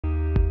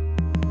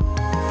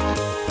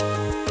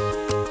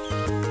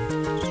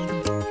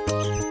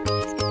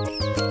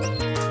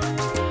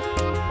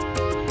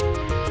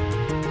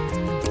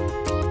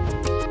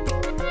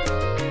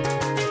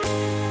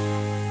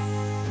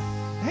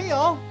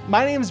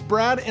my name's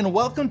Brad and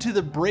welcome to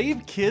the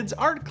Brave Kids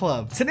Art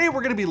Club. Today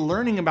we're gonna be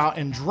learning about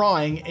and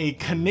drawing a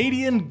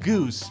Canadian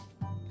goose.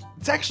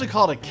 It's actually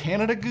called a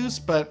Canada goose,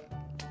 but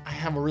I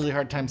have a really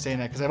hard time saying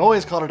that because I've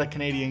always called it a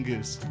Canadian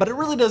goose. But it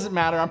really doesn't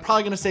matter. I'm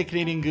probably gonna say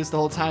Canadian goose the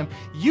whole time.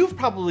 You've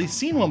probably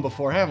seen one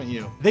before, haven't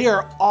you? They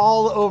are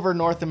all over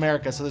North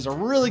America, so there's a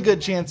really good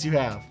chance you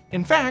have.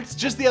 In fact,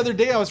 just the other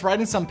day I was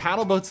riding some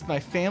paddle boats with my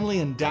family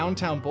in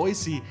downtown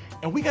Boise,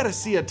 and we got to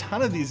see a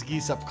ton of these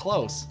geese up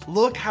close.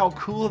 Look how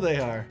cool they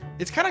are.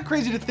 It's kind of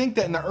crazy to think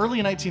that in the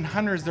early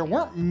 1900s, there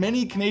weren't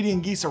many Canadian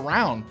geese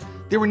around.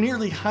 They were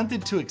nearly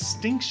hunted to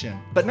extinction.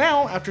 But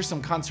now, after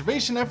some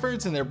conservation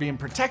efforts and they're being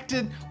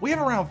protected, we have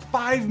around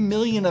 5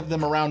 million of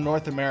them around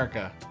North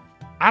America.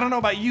 I don't know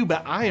about you,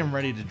 but I am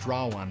ready to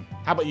draw one.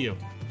 How about you?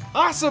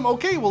 Awesome,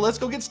 okay, well let's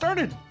go get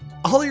started.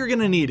 All you're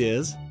gonna need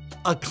is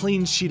a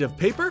clean sheet of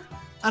paper,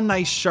 a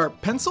nice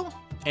sharp pencil,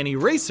 an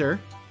eraser,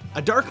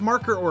 a dark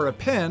marker or a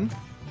pen,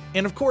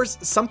 and of course,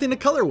 something to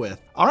color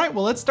with. All right,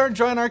 well, let's start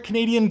drawing our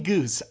Canadian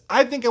goose.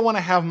 I think I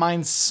wanna have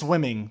mine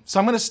swimming. So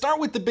I'm gonna start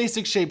with the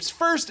basic shapes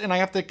first, and I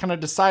have to kind of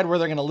decide where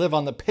they're gonna live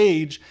on the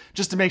page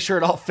just to make sure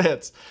it all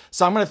fits.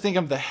 So I'm gonna think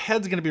of the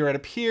head's gonna be right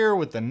up here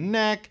with the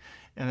neck,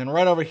 and then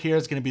right over here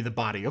is gonna be the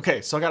body.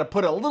 Okay, so I gotta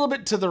put it a little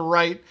bit to the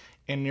right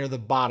and near the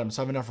bottom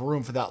so I have enough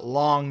room for that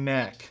long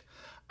neck.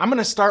 I'm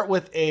gonna start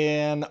with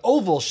an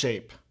oval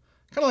shape,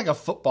 kind of like a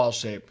football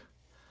shape.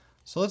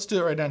 So let's do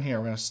it right down here.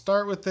 We're gonna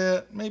start with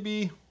it,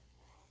 maybe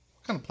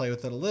kind of play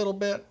with it a little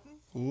bit.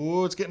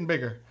 Ooh, it's getting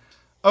bigger.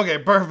 Okay,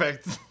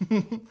 perfect.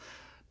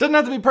 Doesn't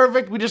have to be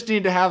perfect. We just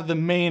need to have the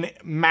main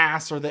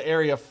mass or the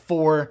area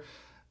for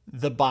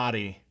the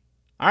body.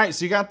 All right,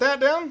 so you got that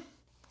down?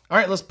 All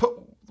right, let's put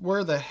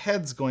where the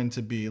head's going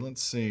to be.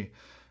 Let's see.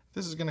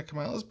 This is gonna come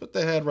out. Let's put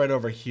the head right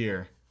over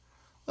here.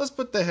 Let's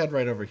put the head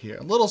right over here.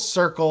 A little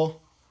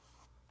circle.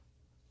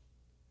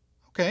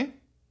 Okay.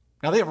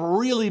 Now they have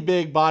really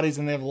big bodies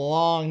and they have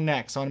long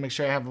necks, so I wanna make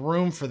sure I have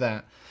room for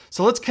that.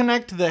 So let's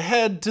connect the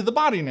head to the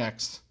body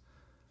next.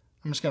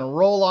 I'm just gonna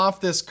roll off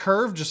this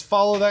curve, just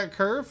follow that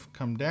curve,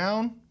 come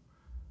down,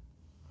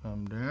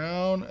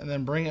 and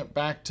then bring it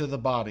back to the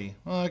body.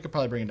 Well, I could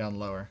probably bring it down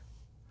lower.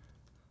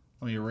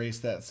 Let me erase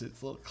that so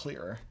it's a little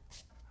clearer.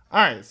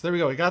 All right, so there we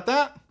go, we got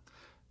that.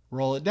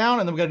 Roll it down,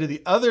 and then we gotta do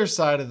the other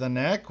side of the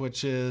neck,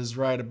 which is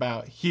right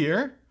about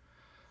here.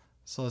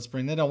 So let's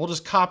bring that down. We'll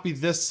just copy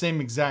this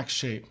same exact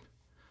shape.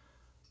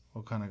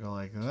 We'll kind of go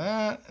like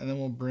that, and then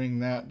we'll bring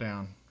that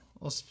down.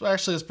 Let's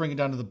bring it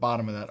down to the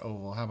bottom of that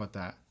oval. How about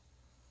that?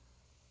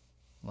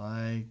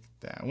 Like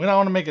that. We don't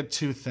want to make it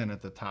too thin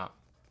at the top.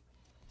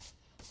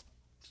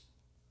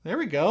 There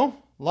we go.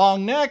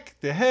 Long neck,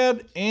 the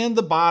head, and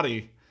the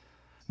body.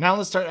 Now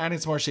let's start adding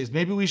some more shapes.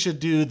 Maybe we should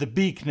do the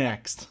beak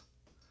next.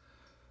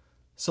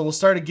 So we'll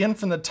start again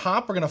from the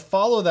top. We're going to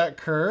follow that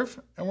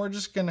curve, and we're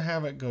just going to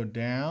have it go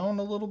down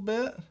a little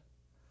bit.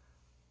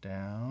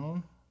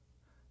 Down.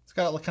 It's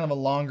got kind of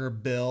a longer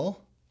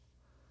bill.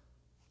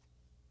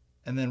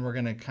 And then we're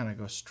gonna kind of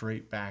go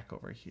straight back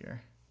over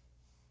here.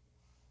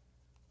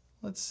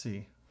 Let's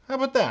see. How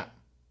about that?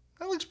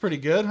 That looks pretty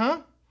good,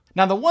 huh?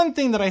 Now the one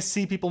thing that I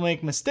see people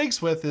make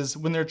mistakes with is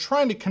when they're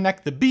trying to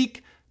connect the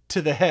beak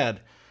to the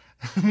head.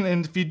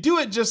 And if you do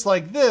it just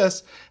like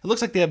this, it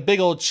looks like they have big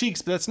old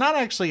cheeks, but that's not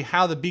actually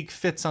how the beak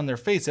fits on their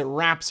face. It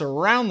wraps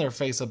around their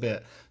face a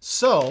bit.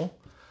 So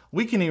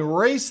we can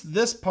erase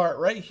this part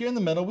right here in the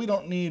middle. We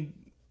don't need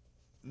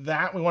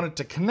that. We want it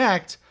to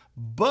connect,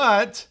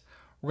 but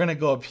we're gonna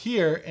go up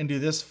here and do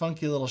this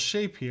funky little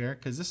shape here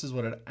because this is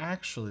what it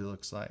actually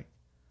looks like.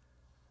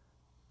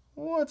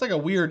 Well, it's like a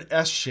weird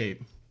S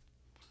shape.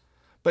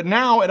 But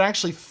now it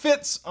actually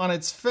fits on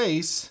its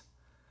face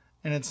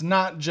and it's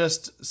not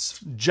just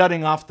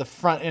jutting off the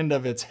front end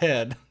of its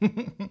head.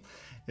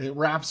 It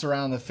wraps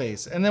around the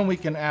face. And then we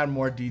can add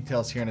more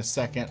details here in a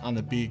second on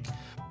the beak.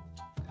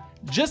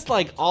 Just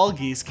like all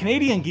geese,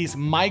 Canadian geese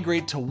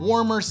migrate to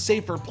warmer,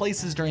 safer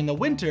places during the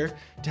winter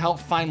to help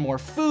find more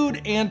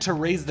food and to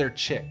raise their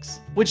chicks,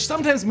 which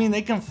sometimes mean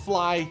they can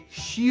fly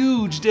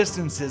huge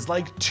distances,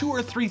 like 2,000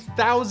 or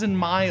 3,000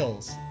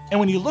 miles. And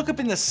when you look up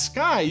in the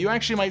sky, you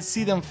actually might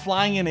see them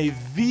flying in a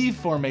V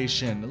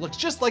formation. It looks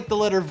just like the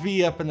letter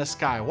V up in the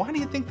sky. Why do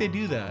you think they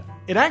do that?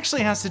 It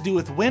actually has to do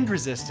with wind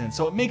resistance,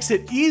 so it makes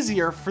it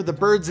easier for the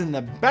birds in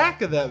the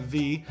back of that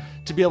V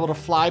to be able to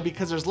fly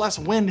because there's less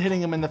wind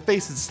hitting them in the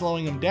face and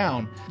slowing them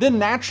down. Then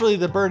naturally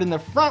the bird in the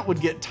front would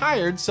get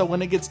tired, so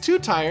when it gets too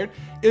tired,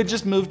 it would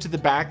just move to the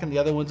back and the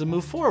other ones would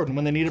move forward. And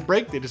when they need a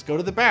break, they just go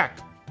to the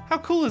back. How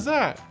cool is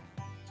that?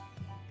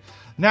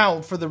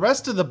 Now, for the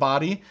rest of the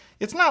body,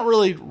 it's not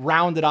really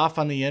rounded off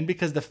on the end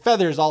because the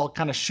feathers all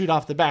kind of shoot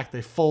off the back.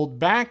 They fold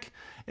back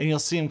and you'll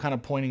see them kind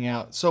of pointing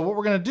out. So what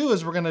we're gonna do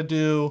is we're gonna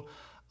do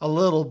a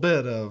little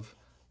bit of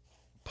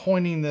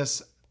pointing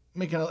this,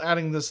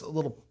 adding this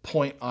little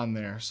point on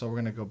there. So we're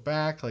gonna go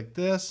back like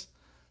this,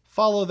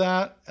 follow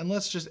that, and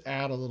let's just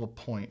add a little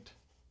point.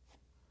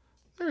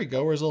 There we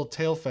go, where his little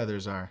tail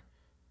feathers are.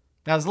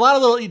 Now there's a lot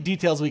of little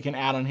details we can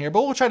add on here,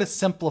 but we'll try to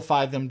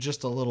simplify them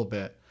just a little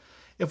bit.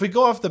 If we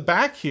go off the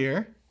back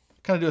here,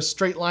 kind of do a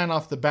straight line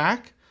off the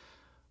back.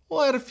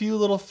 We'll add a few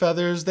little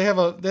feathers. They have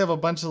a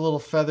bunch of little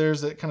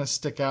feathers that kind of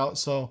stick out,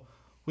 so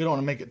we don't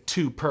want to make it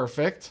too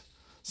perfect.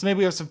 So maybe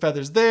we have some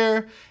feathers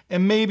there,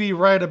 and maybe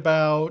right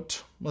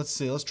about, let's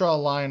draw a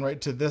line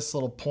right to this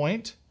little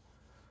point.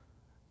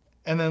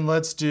 And then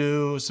let's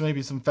do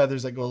maybe some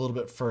feathers that go a little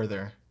bit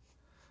further.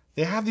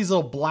 They have these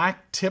little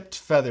black tipped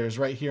feathers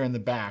right here in the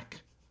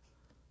back,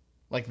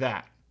 like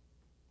that.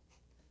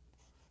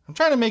 I'm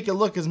trying to make it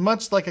look as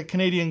much like a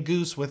Canadian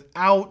goose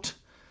without,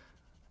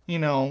 you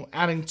know,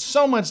 adding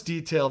so much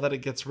detail that it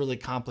gets really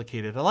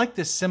complicated. I like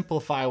to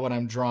simplify what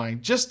I'm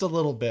drawing just a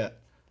little bit.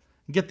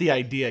 Get the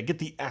idea, get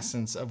the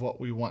essence of what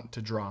we want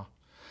to draw.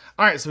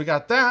 All right, so we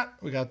got that.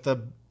 We got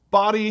the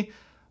body,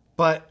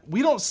 but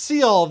we don't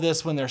see all of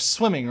this when they're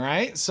swimming,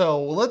 right?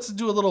 So let's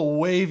do a little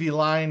wavy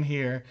line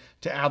here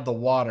to add the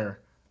water.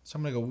 So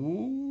I'm gonna go,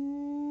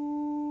 woo,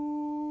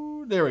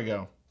 there we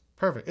go.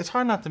 Perfect. It's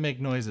hard not to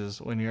make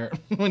noises when you're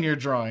when you're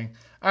drawing.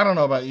 I don't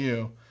know about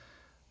you,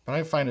 but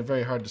I find it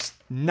very hard to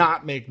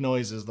not make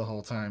noises the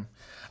whole time.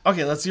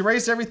 Okay, let's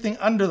erase everything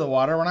under the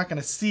water. We're not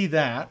gonna see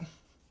that.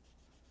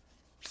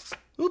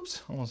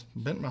 Oops, almost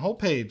bent my whole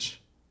page.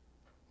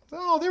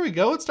 Oh, there we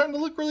go. It's starting to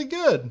look really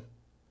good.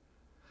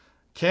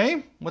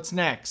 Okay, what's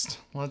next?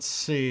 Let's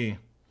see.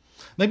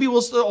 Maybe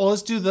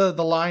let's do the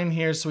line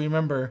here so we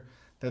remember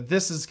that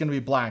this is going to be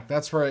black.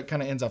 That's where it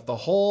kind of ends off. The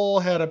whole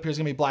head up here is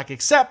going to be black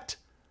except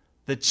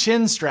the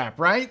chin strap,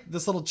 right?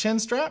 This little chin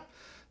strap.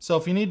 So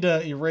if you need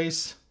to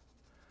erase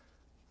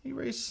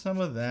some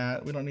of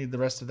that. We don't need the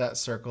rest of that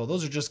circle.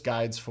 Those are just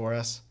guides for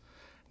us.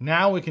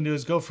 Now what we can do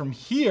is go from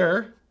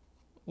here.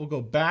 We'll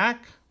go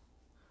back.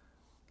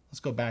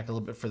 Let's go back a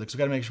little bit further because we've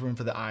got to make sure we're in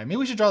for the eye. Maybe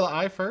we should draw the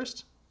eye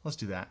first. Let's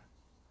do that.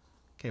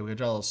 Okay, we're going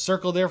to draw a little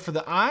circle there for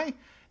the eye.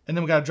 And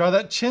then we got to draw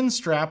that chin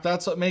strap.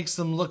 That's what makes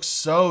them look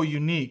so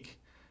unique.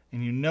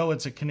 And you know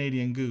it's a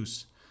Canadian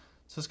goose.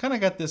 So it's kind of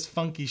got this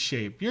funky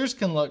shape. Yours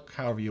can look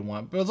however you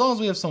want. But as long as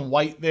we have some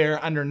white there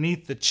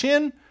underneath the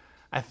chin,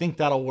 I think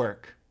that'll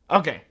work.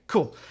 Okay,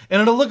 cool.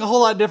 And it'll look a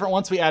whole lot different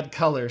once we add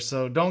color.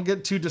 So don't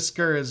get too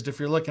discouraged if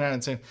you're looking at it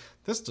and saying,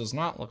 this does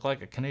not look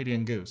like a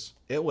Canadian goose.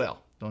 It will.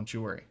 Don't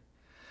you worry.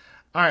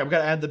 All right, we've got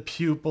to add the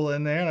pupil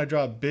in there. And I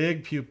draw a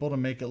big pupil to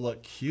make it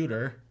look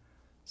cuter.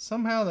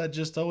 Somehow that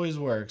just always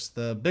works.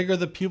 The bigger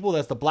the pupil,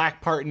 that's the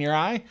black part in your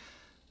eye,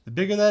 the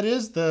bigger that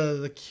is,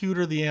 the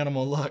cuter the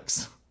animal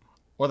looks.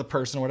 Or the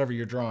person, or whatever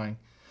you're drawing.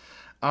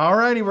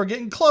 Alrighty, we're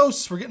getting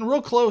close. We're getting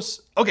real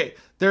close. Okay,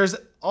 there's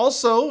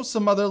also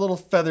some other little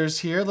feathers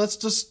here. Let's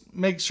just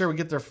make sure we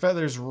get their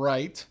feathers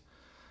right.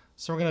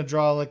 So we're gonna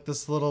draw like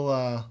this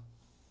little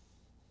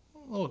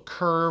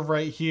curve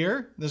right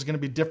here. There's gonna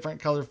be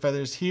different colored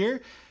feathers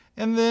here.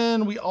 And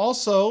then we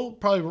also,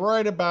 probably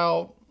right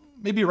about,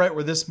 maybe right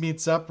where this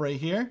meets up right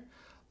here,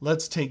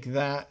 let's take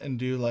that and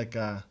do like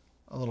a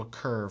little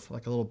curve,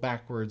 like a little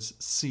backwards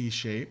C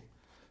shape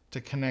to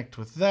connect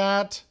with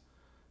that.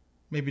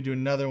 Maybe do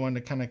another one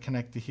to kind of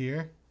connect to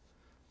here.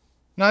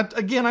 Now,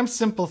 again, I'm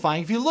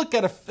simplifying. If you look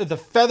at the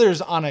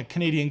feathers on a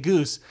Canadian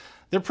goose,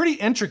 they're pretty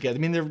intricate. I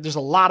mean, there's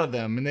a lot of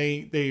them, and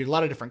they're a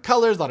lot of different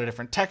colors, a lot of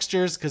different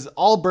textures, because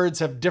all birds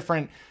have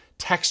different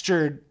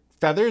textured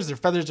feathers. Their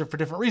feathers are for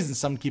different reasons.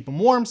 Some keep them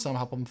warm, some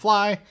help them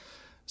fly.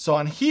 So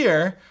on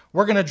here,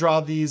 we're gonna draw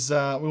these,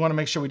 we wanna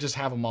make sure we just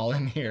have them all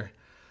in here.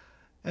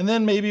 And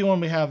then maybe when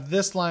we have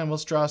this line,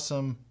 let's draw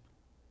some,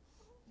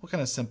 we'll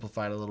kind of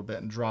simplify it a little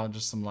bit and draw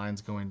just some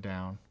lines going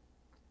down.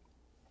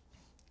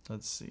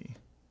 Let's see.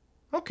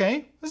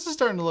 Okay, this is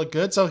starting to look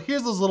good. So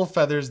here's those little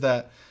feathers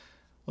that,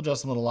 we'll draw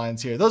some little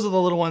lines here. Those are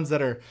the little ones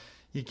that are,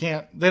 you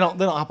can't, they don't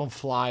help them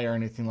fly or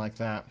anything like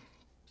that.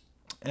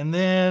 And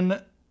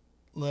then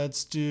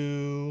let's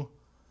do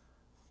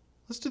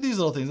these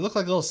little things. They look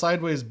like little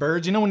sideways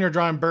birds. You know when you're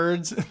drawing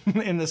birds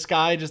in the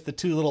sky, just the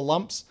two little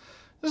lumps?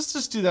 Let's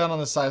just do that on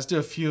the side. Let's do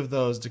a few of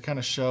those to kind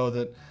of show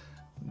that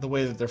the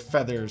way that their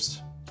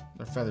feathers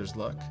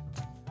look.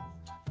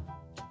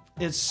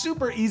 It's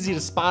super easy to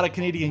spot a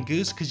Canadian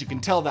goose because you can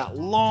tell that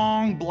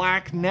long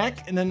black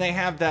neck and then they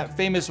have that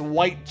famous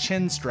white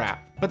chin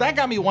strap. But that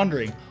got me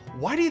wondering,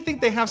 why do you think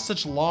they have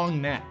such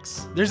long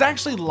necks? There's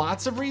actually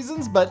lots of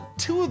reasons, but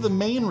two of the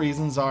main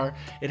reasons are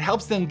it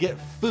helps them get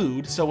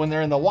food. So when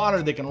they're in the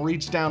water, they can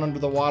reach down under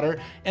the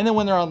water. And then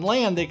when they're on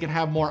land, they can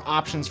have more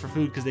options for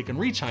food because they can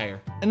reach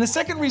higher. And the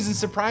second reason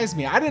surprised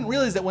me. I didn't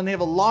realize that when they have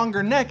a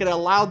longer neck, it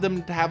allowed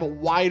them to have a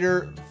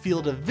wider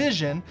field of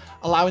vision,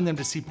 allowing them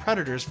to see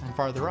predators from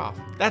farther off.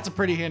 That's a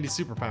pretty handy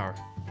superpower.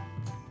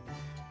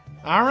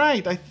 All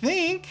right, I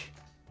think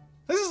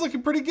this is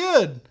looking pretty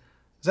good.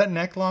 Is that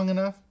neck long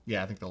enough?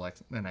 Yeah, I think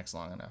the neck's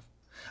long enough.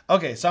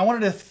 Okay, so I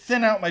wanted to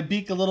thin out my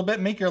beak a little bit,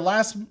 make your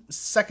last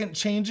second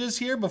changes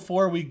here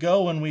before we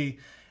go and we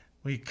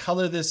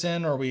color this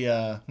in, or we,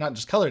 not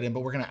just color it in,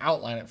 but we're gonna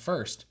outline it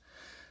first.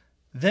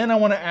 Then I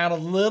wanna add a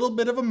little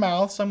bit of a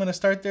mouth, so I'm gonna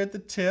start there at the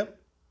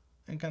tip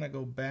and kind of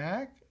go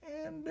back,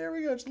 and there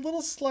we go, just a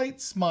little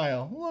slight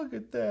smile. Look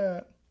at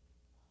that.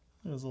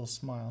 There's a little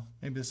smile.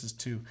 Maybe this is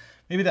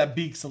maybe that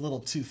beak's a little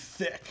too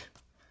thick.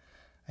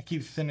 I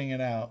keep thinning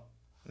it out.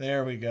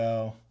 There we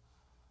go.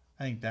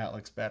 I think that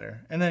looks better.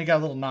 And then you got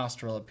a little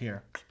nostril up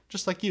here,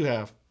 just like you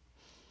have.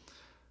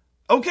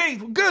 Okay,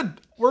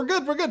 good. We're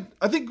good, we're good.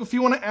 I think if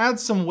you want to add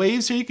some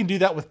waves here, you can do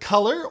that with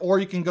color, or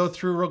you can go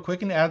through real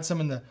quick and add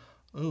some in the,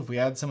 ooh, if we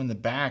add some in the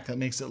back, that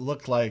makes it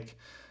look like,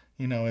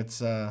 you know,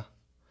 it's a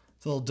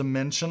little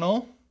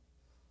dimensional.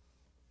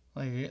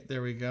 Like,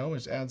 there we go.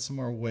 Just add some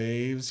more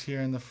waves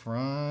here in the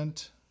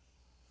front.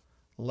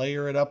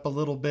 Layer it up a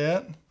little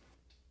bit.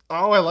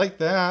 Oh, I like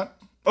that.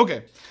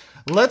 Okay,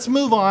 let's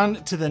move on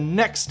to the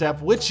next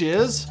step, which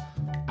is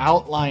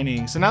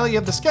outlining. So now that you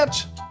have the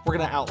sketch, we're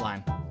gonna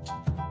outline.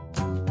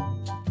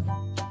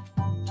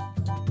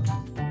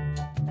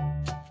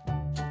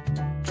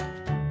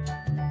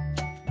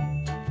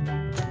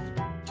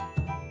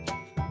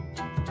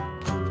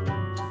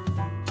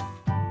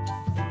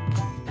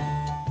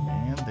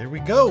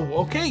 Go.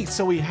 Okay,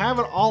 so we have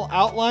it all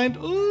outlined.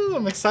 Ooh,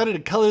 I'm excited to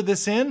color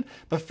this in.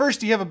 But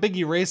first, you have a big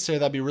eraser.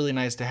 That'd be really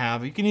nice to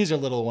have. You can use your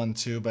little one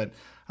too, but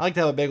I like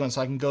to have a big one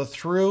so I can go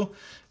through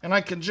and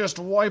I can just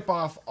wipe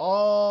off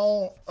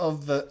all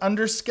of the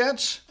under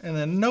sketch, and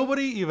then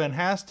nobody even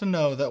has to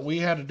know that we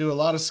had to do a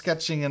lot of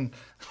sketching and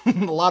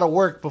a lot of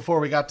work before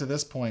we got to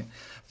this point.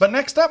 But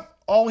next up,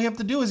 all we have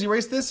to do is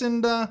erase this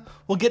and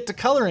we'll get to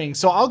coloring.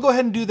 So I'll go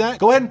ahead and do that.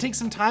 Go ahead and take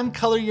some time,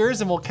 color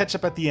yours, and we'll catch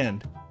up at the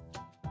end.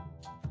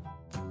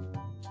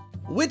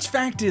 Which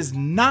fact is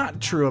not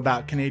true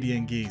about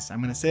Canadian geese? I'm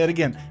gonna say it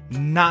again,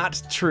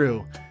 not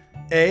true.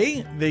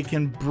 A, they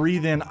can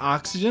breathe in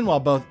oxygen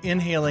while both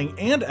inhaling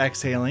and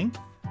exhaling.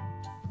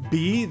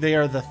 B, they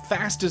are the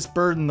fastest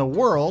bird in the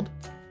world.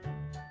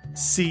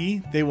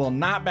 C, they will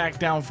not back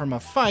down from a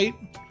fight.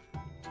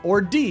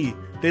 Or D,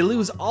 they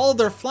lose all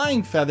their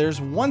flying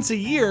feathers once a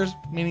year,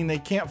 meaning they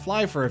can't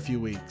fly for a few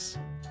weeks.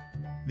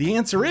 The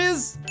answer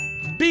is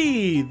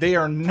B, they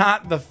are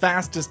not the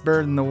fastest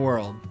bird in the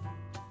world.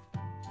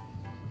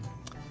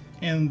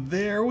 And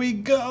there we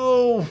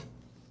go,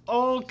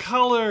 all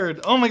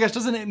colored. Oh my gosh,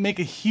 doesn't it make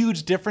a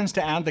huge difference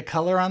to add the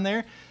color on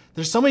there?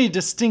 There's so many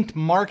distinct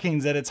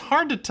markings that it's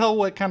hard to tell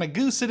what kind of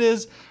goose it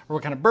is or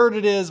what kind of bird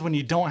it is when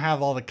you don't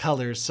have all the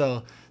colors.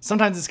 So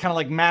sometimes it's kind of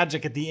like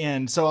magic at the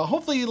end. So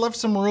hopefully you left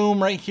some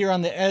room right here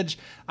on the edge.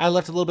 I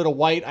left a little bit of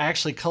white. I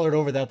actually colored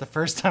over that the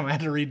first time I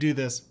had to redo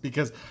this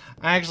because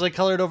I actually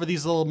colored over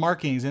these little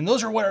markings, and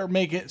those are what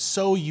make it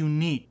so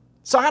unique.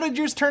 So how did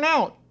yours turn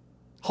out?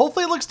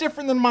 Hopefully it looks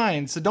different than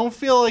mine, so don't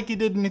feel like you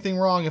did anything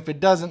wrong if it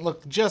doesn't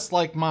look just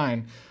like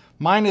mine.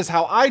 Mine is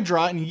how I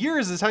draw it, and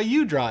yours is how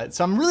you draw it.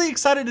 So I'm really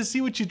excited to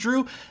see what you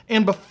drew.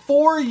 And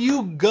before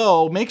you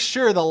go, make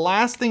sure the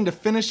last thing to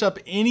finish up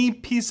any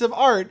piece of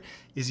art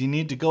is you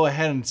need to go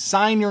ahead and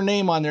sign your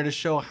name on there to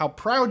show how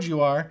proud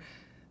you are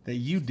that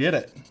you did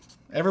it.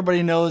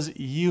 Everybody knows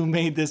you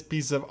made this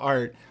piece of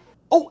art.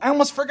 Oh, I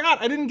almost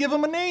forgot, I didn't give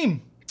him a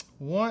name.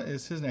 What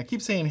is his name? I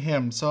keep saying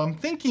him, so I'm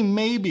thinking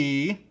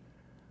maybe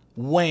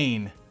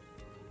Wayne.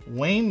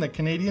 Wayne the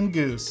Canadian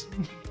Goose.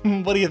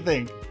 What do you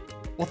think?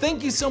 Well,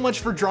 thank you so much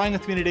for drawing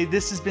with me today.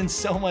 This has been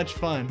so much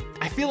fun.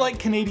 I feel like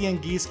Canadian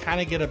geese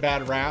kind of get a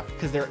bad rap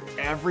because they're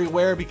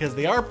everywhere because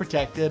they are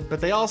protected,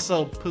 but they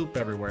also poop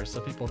everywhere, so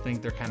people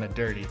think they're kind of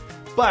dirty.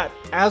 But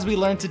as we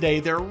learned today,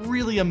 they're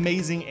really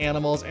amazing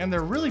animals and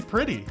they're really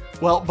pretty.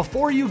 Well,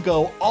 before you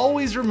go,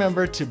 always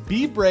remember to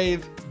be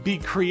brave, be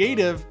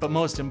creative, but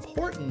most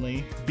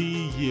importantly,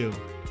 be you.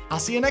 I'll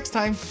see you next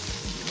time.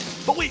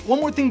 But wait, one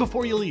more thing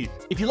before you leave.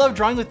 If you love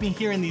drawing with me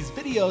here in these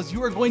videos,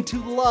 you are going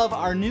to love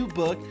our new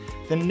book,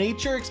 The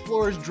Nature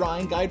Explorer's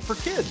Drawing Guide for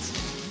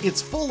Kids.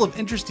 It's full of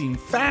interesting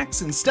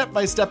facts and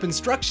step-by-step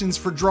instructions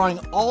for drawing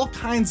all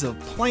kinds of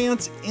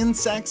plants,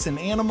 insects, and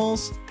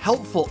animals,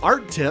 helpful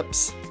art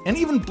tips, and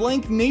even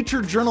blank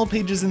nature journal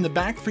pages in the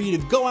back for you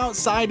to go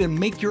outside and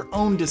make your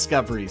own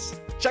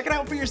discoveries. Check it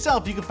out for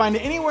yourself. You can find it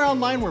anywhere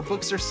online where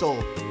books are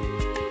sold.